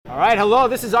right, hello,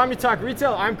 this is Army Talk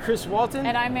Retail. I'm Chris Walton.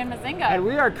 And I'm Ann Mazinga. And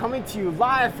we are coming to you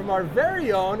live from our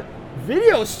very own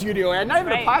video studio. And not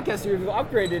even a podcast studio, we've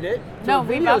upgraded it to a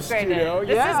video studio.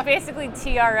 This is basically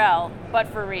TRL, but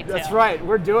for retail. That's right,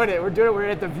 we're doing it. We're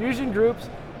at the Fusion Group's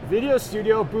video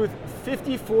studio, booth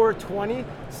 5420.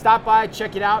 Stop by,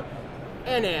 check it out.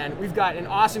 And Ann, we've got an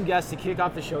awesome guest to kick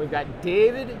off the show. We've got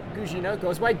David Guggina,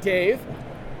 goes by Dave,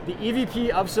 the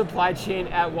EVP of Supply Chain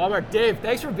at Walmart. Dave,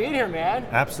 thanks for being here, man.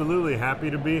 Absolutely,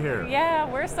 happy to be here.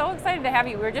 Yeah, we're so excited to have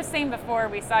you. We were just saying before,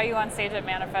 we saw you on stage at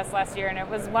Manifest last year, and it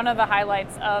was one of the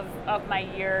highlights of my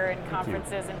year in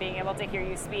conferences and being able to hear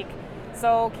you speak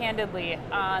so candidly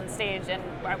on stage, and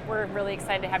we're really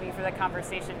excited to have you for the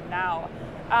conversation now.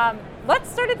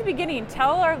 Let's start at the beginning.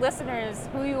 Tell our listeners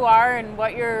who you are and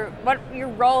what your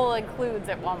role includes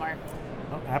at Walmart.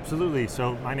 Oh, absolutely.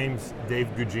 So my name's Dave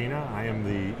Guggina. I am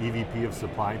the EVP of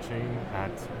Supply Chain at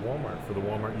Walmart for the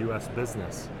Walmart US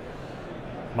business.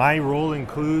 My role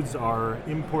includes our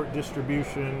import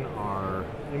distribution, our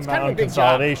inbound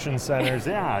consolidation centers,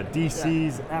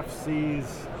 DCs,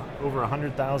 FCs, over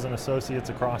 100,000 associates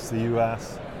across the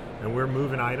US. And we're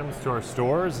moving items to our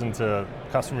stores and to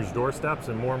customers' doorsteps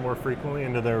and more frequently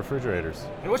into their refrigerators.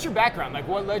 And what's your background? Like,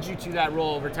 what led you to that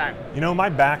role over time? You know, my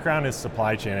background is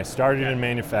supply chain. I started in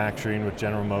manufacturing with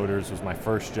General Motors, was my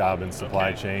first job in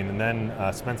supply chain, and then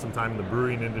spent some time in the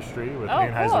brewing industry with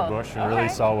Anheuser-Busch and really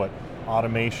saw what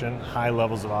automation, high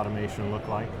levels of automation look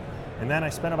like. And then I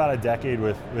spent about a decade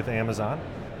with Amazon.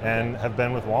 And have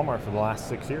been with Walmart for the last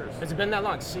 6 years. Has it been that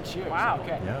long? 6 years. Wow.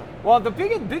 Okay. Yeah. Well, the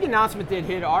big announcement that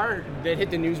hit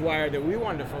the newswire that we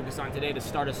wanted to focus on today to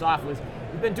start us off was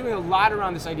we've been doing a lot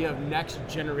around this idea of next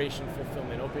generation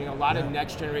fulfillment, opening a lot of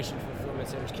next generation fulfillment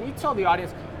centers. Can you tell the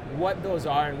audience what those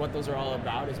are and what those are all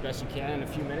about as best you can in a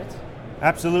few minutes?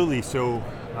 Absolutely. So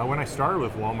when I started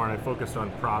with Walmart, I focused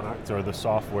on product or the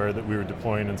software that we were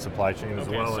deploying in supply chain as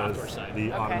well as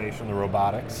the automation, the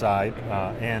robotics side.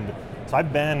 And so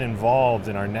I've been involved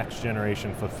in our next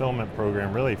generation fulfillment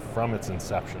program really from its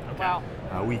inception. Wow.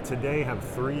 We today have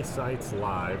 3 sites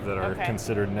live that are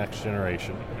considered next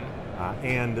generation.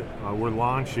 And we're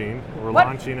launching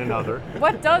another.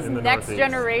 What does next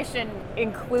generation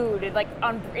include, like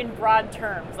in broad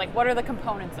terms? Like, what are the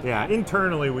components of that?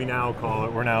 Internally we now call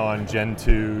it, we're now on Gen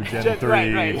 2, Gen 3.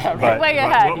 Way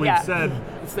ahead, what we've said,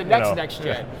 it's the next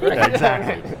gen.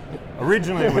 Exactly.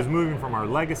 Originally it was moving from our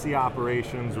legacy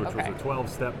operations, which was a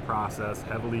 12-step process,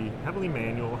 heavily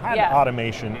manual, had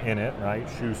automation in it, right?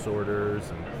 Shoe sorters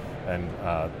and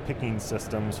picking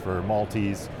systems for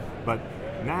Maltese. But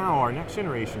now our next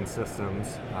generation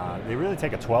systems, they really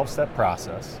take a 12-step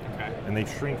process and they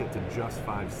shrink it to just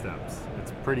 5 steps.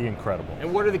 It's pretty incredible.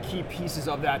 And what are the key pieces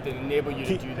of that enable you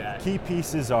to do that? Key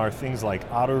pieces are things like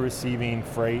auto-receiving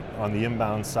freight on the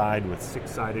inbound side with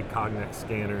 6-sided Cognex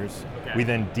scanners. We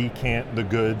then decant the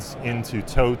goods into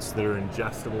totes that are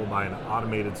ingestible by an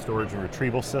automated storage and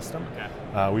retrieval system.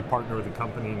 We partner with a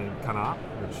company named Canop,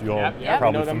 which you all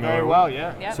probably familiar very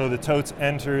with. well, So the totes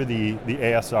enter the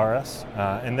ASRS,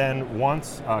 and then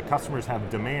once customers have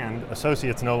demand,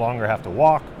 associates no longer have to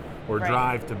walk or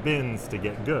drive to bins to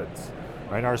get goods.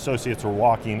 Right, our associates are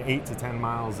walking 8 to 10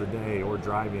 miles a day or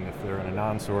driving if they're in a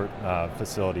non-sort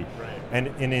facility. And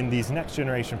in these next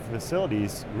generation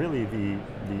facilities, really the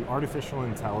artificial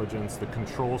intelligence, the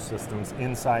control systems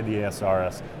inside the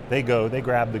ASRS, they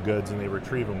grab the goods and they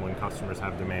retrieve them when customers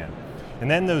have demand. And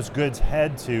then those goods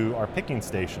head to our picking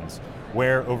stations,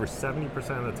 where over 70%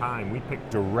 of the time we pick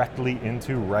directly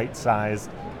into right-sized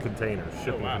containers,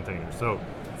 shipping containers. So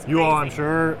you all, I'm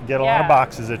sure, get a lot of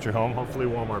boxes at your home, hopefully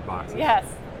Walmart boxes. Yes.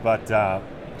 But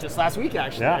just last week,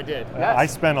 actually, I did. I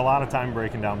spend a lot of time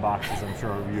breaking down boxes. I'm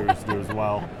sure our viewers do as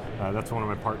well. That's one of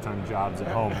my part-time jobs at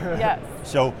home. Yes.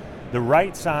 So the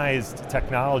right-sized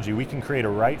technology, we can create a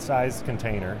right-sized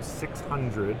container.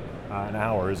 600 an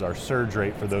hour is our surge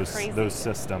rate for those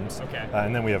systems.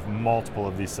 And then we have multiple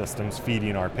of these systems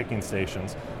feeding our picking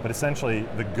stations. But essentially,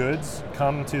 the goods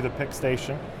come to the pick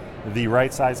station. The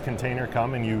right size container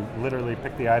come and you literally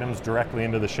pick the items directly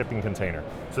into the shipping container.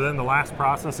 So then the last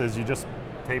process is you just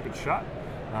tape it shut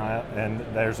and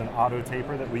there's an auto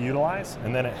taper that we utilize,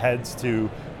 and then it heads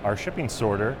to our shipping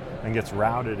sorter and gets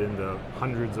routed into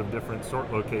hundreds of different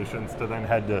sort locations to then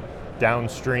head to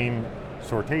downstream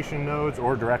sortation nodes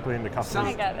or directly into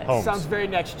customers' homes. Sounds very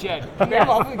next gen. Maybe we'll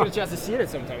hopefully get a chance to see it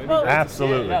at some time.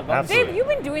 Absolutely. Absolutely. Dave, you've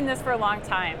been doing this for a long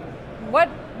time.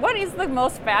 What is the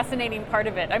most fascinating part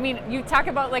of it? I mean, you talk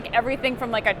about like everything from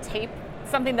like a tape,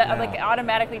 something that like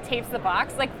automatically tapes the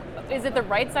box. Like, is it the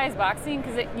right size boxing?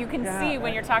 Because you can see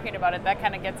when you're talking about it, that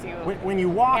kind of gets you when you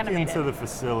walk into the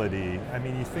facility, I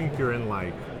mean, you think you're in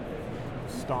like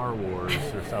Star Wars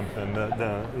or something.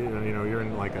 You know, you're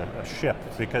in like a ship,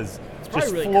 because it's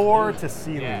just really floor cool. to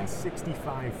ceiling, Yeah.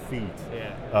 65 feet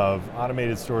Yeah. of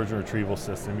automated storage and retrieval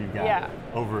system. You've got Yeah.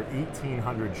 over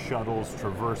 1,800 shuttles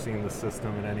traversing the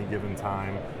system at any given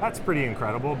time. That's pretty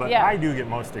incredible, but Yeah. I do get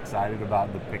most excited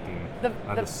about the picking.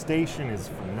 The station is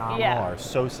phenomenal. Yeah. Our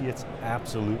associates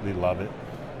absolutely love it.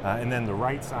 And then the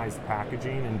right size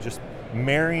packaging, and just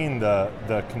marrying the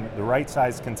right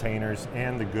size containers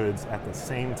and the goods at the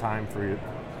same time for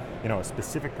a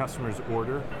specific customer's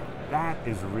order. That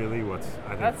is really what's,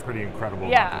 I think, pretty incredible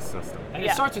about this system. And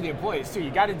it starts with the employees too.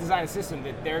 You got to design a system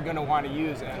that they're going to want to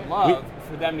use and love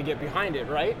for them to get behind it,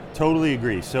 right? Totally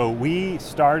agree. So we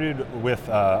started with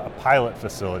a pilot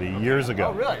facility years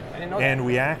ago. Oh, really? I didn't know And that.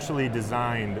 we actually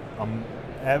designed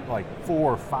like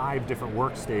 4 or 5 different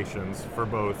workstations for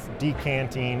both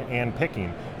decanting and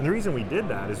picking. And the reason we did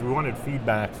that is we wanted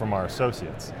feedback from our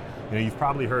associates. You know, you've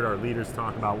probably heard our leaders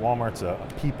talk about Walmart's a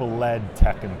people-led,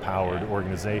 tech-empowered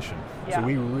organization. Yeah. So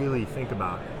we really think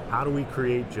about how do we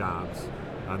create jobs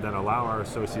that allow our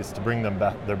associates to bring them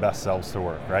their best selves to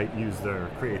work, right? Use their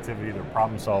creativity, their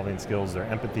problem-solving skills, their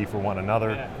empathy for one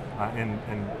another,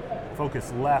 and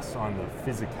focus less on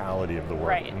the physicality of the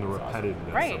work and the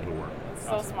repetitiveness of the work.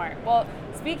 So smart. Well,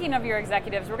 speaking of your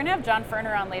executives, we're going to have John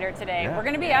Furner on later today. Yeah. We're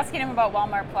going to be asking him about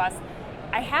Walmart Plus.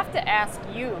 I have to ask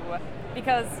you,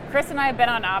 because Chris and I have been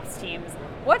on ops teams,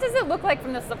 what does it look like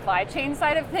from the supply chain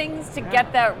side of things to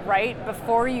get that right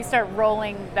before you start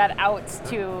rolling that out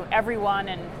to everyone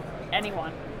and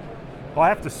anyone? Well, I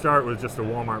have to start with just a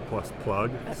Walmart Plus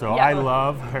plug. So I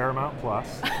love Paramount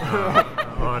Plus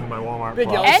on my Walmart Big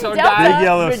Plus. Yellowstone Delta.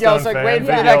 guy. Big Yellowstone like, fan. wait for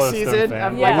Big the next Yellowstone season.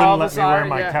 fan. Like They all wouldn't of let us me wear are,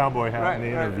 my cowboy hat in the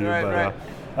interview,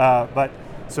 but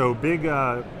so big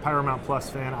Paramount Plus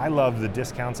fan. I love the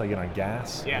discounts I get on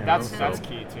gas. Yeah, you that's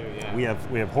key too. Yeah.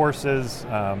 We have horses.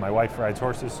 My wife rides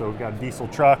horses, so we've got a diesel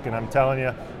truck, and I'm telling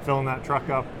you, filling that truck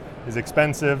up is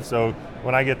expensive. So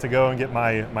when I get to go and get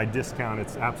my discount,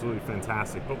 it's absolutely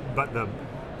fantastic. But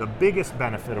the biggest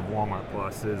benefit of Walmart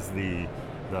Plus is the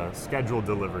scheduled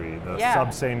delivery, the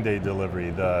sub same day delivery,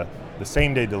 the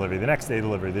same day delivery, the next day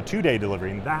delivery, the 2-day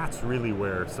delivery, and that's really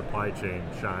where supply chain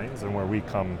shines and where we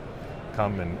come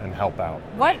and help out.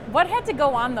 What had to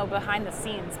go on though behind the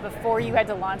scenes before you had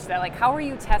to launch that? Like, how were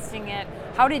you testing it?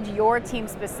 How did your team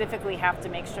specifically have to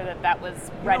make sure that that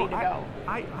was ready to go?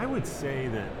 I would say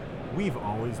that we've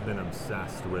always been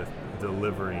obsessed with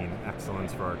delivering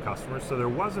excellence for our customers, so there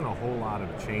wasn't a whole lot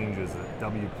of changes that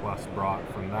W Plus brought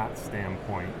from that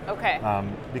standpoint. Okay.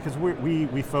 Because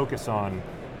we focus on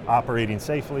operating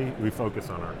safely, we focus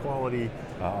on our quality,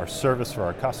 our service for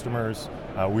our customers.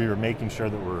 We are making sure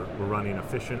that we're running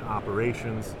efficient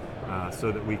operations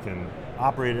so that we can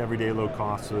operate at everyday low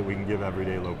cost, so that we can give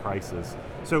everyday low prices.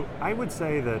 So I would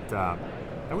say that,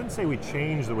 I wouldn't say we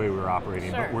changed the way we were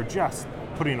operating, but we're just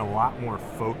putting a lot more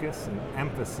focus and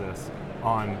emphasis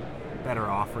on better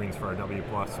offerings for our W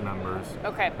Plus members.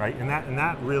 Okay. Right, and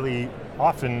that really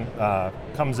often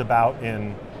comes about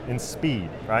in speed,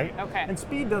 right? Okay. And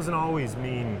speed doesn't always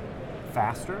mean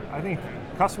faster. I think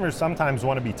customers sometimes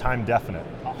want to be time definite.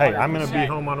 Hey, I'm going to be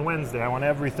home on Wednesday. I want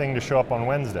everything to show up on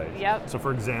Wednesday. Yep. So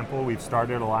for example, we've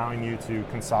started allowing you to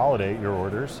consolidate your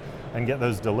orders and get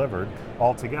those delivered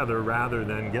all together rather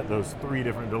than get those 3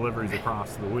 different deliveries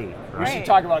across the week. Right? We should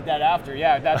talk about that after.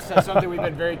 Yeah, that's something we've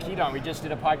been very keen on. We just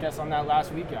did a podcast on that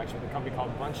last week, actually, with a company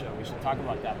called Buncha. We should talk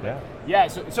about that. Yeah.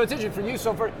 So it's interesting for you.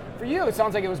 So for you, it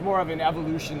sounds like it was more of an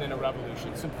evolution than a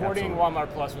revolution. Supporting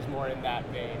Walmart Plus was more in that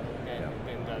vein than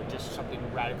just something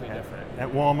radically different. At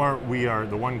Walmart, we are,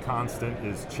 the one constant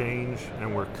is change,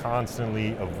 and we're constantly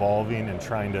evolving and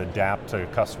trying to adapt to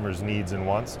customers' needs and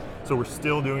wants. So we're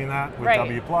still doing that with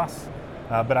W Plus,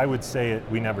 but I would say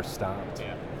we never stopped.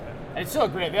 Yeah. And it's still a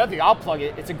great, the other thing, I'll plug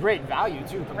it, it's a great value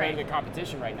too compared to the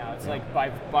competition right now. It's like by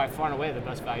far and away the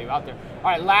best value out there.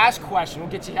 All right, last question, we'll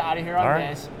get you out of here on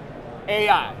this.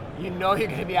 AI, you know you're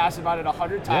going to be asked about it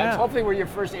 100 times. Yeah. Hopefully we're your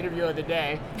first interview of the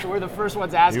day, so we're the first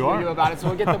ones asking you about it, so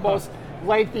we'll get the most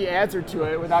lengthy answer to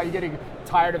it without you getting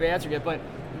tired of answering it. But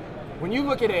when you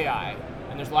look at AI,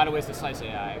 and there's a lot of ways to slice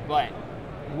AI, but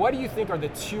what do you think are the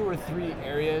 2 or 3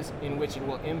 areas in which it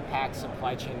will impact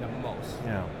supply chain the most?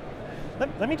 Yeah.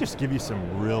 Let me just give you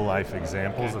some real life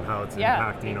examples of how it's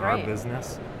impacting our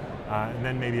business, and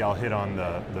then maybe I'll hit on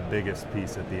the biggest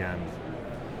piece at the end.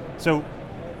 So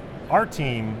our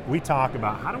team, we talk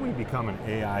about how do we become an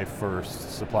AI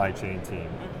first supply chain team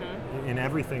in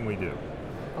everything we do.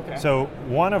 Okay. So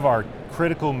one of our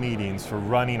critical meetings for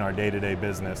running our day-to-day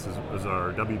business is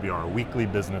our WBR, weekly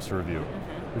business review.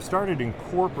 we started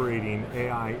incorporating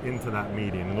AI into that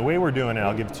meeting. And the way we're doing it,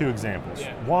 I'll give 2 examples.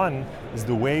 Yeah. One is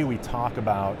the way we talk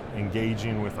about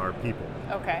engaging with our people.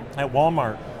 Okay. At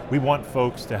Walmart, we want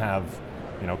folks to have,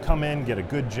 come in, get a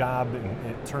good job, and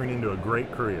it turn into a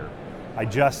great career. I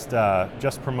just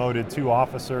promoted 2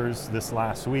 officers this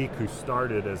last week who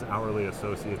started as hourly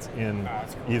associates in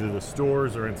either the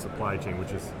stores or in supply chain,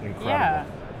 which is incredible. Yeah.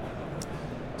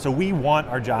 So we want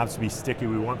our jobs to be sticky.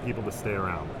 We want people to stay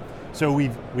around. So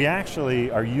we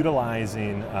actually are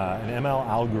utilizing an ML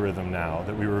algorithm now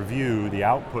that we review the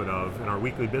output of in our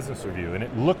weekly business review, and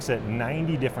it looks at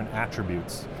 90 different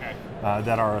attributes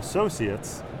that our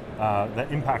associates,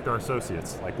 that impact our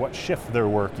associates, like what shift they're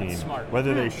working,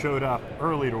 whether they showed up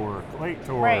early to work, late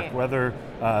to work, whether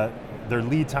their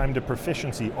lead time to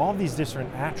proficiency, all these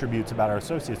different attributes about our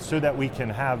associates, so that we can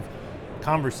have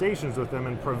conversations with them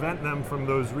and prevent them from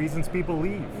those reasons people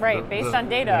leave. Right, based on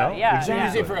data, yeah. So you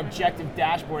use it for objective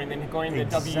dashboarding, then going to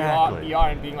the WER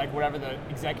and being like whatever the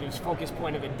executive's focus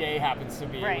point of the day happens to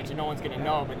be, which no one's going to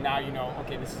know, but now you know,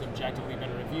 okay, this is objectively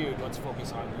been reviewed, let's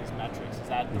focus on these metrics. Is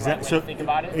that the right way to think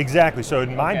about it? Exactly. So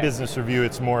in my business review,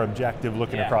 it's more objective,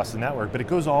 looking across the network, but it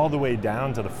goes all the way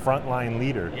down to the frontline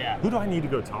leader. Who do I need to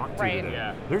go talk to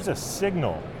today? There's a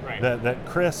signal that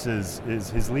Chris is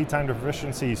his lead time to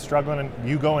proficiency, he's struggling, and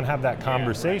you go and have that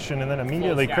conversation, and then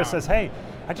immediately Chris says, hey,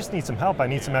 I just need some help, I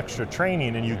need some extra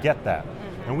training, and you get that.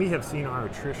 And we have seen our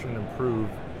attrition improve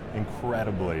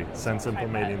incredibly since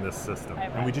implementing this system,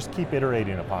 and we just keep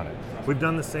iterating upon it. We've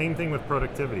done the same thing with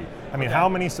productivity. I mean, how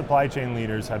many supply chain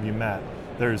leaders have you met?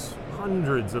 There's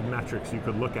hundreds of metrics you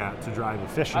could look at to drive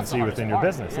efficiency within your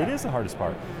business. It is the hardest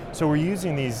part. So we're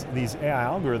using these AI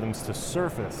algorithms to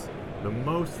surface the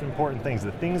most important things,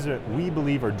 the things that we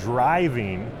believe are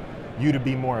driving you to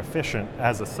be more efficient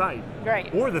as a site,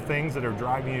 or the things that are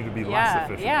driving you to be less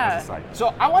efficient as a site. So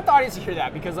I want the audience to hear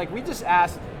that, because like we just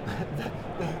asked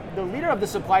the leader of the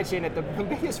supply chain at the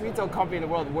biggest retail company in the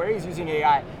world where he's using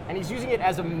AI, and he's using it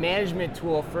as a management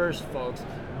tool first, folks.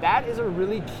 That is a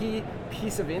really key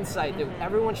piece of insight that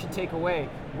everyone should take away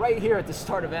right here at the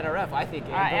start of NRF, I think.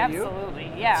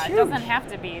 Absolutely, yeah. It doesn't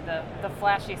have to be the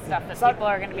flashy stuff that people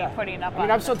are going to be putting up on. I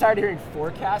mean, I'm so tired of hearing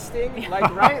forecasting,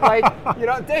 like, right?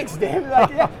 Like, thanks, Dave.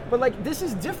 Like, but like, this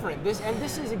is different. This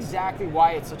is exactly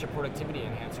why it's such a productivity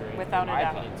enhancer. Without a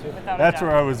doubt. That's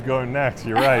where I was going next.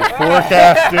 You're right.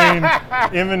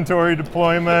 Forecasting, inventory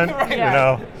deployment,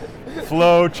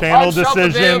 flow, channel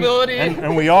decision,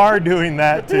 and we are doing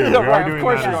that too. We are doing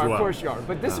that as well. Of course you are.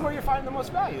 But this is where you're finding the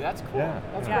most value. That's cool.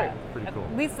 That's great. Pretty cool.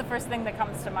 At least the first thing that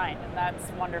comes to mind, and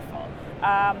that's wonderful.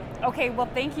 Okay, well,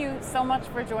 thank you so much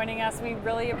for joining us. We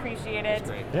really appreciate it.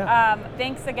 Great.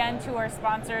 Thanks again to our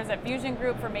sponsors at Fusion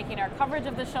Group for making our coverage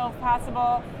of the show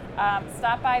possible.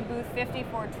 Stop by booth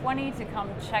 5420 to come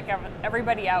check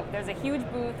everybody out. There's a huge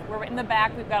booth. We're in the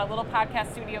back. We've got a little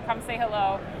podcast studio. Come say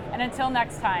hello. And until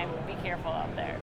next time, be careful out there.